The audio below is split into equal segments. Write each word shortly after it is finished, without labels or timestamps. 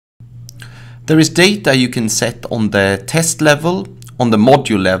There is data you can set on the test level, on the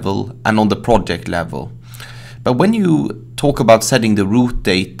module level, and on the project level. But when you talk about setting the root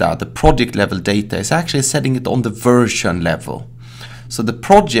data, the project level data is actually setting it on the version level. So the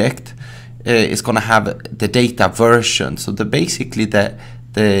project is going to have the data version. So basically the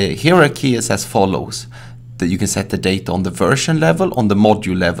hierarchy is as follows. That you can set the data on the version level, on the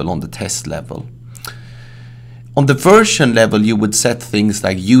module level, on the test level. On the version level, you would set things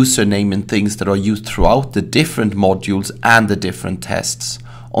like username and things that are used throughout the different modules and the different tests.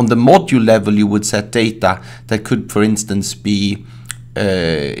 On the module level, you would set data that could, for instance, be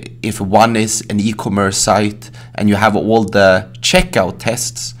if one is an e-commerce site and you have all the checkout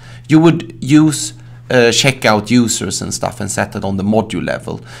tests, you would use checkout users and stuff and set it on the module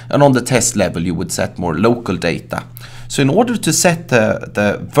level. And on the test level, you would set more local data. So in order to set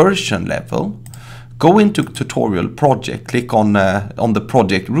the version level, go into tutorial project, click on the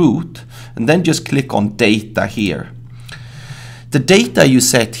project root, and then just click on data here. The data you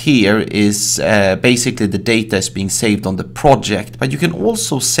set here is basically the data is being saved on the project, but you can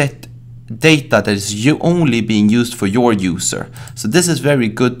also set data that is only being used for your user. So this is very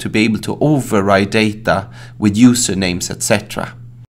good to be able to override data with usernames, etc.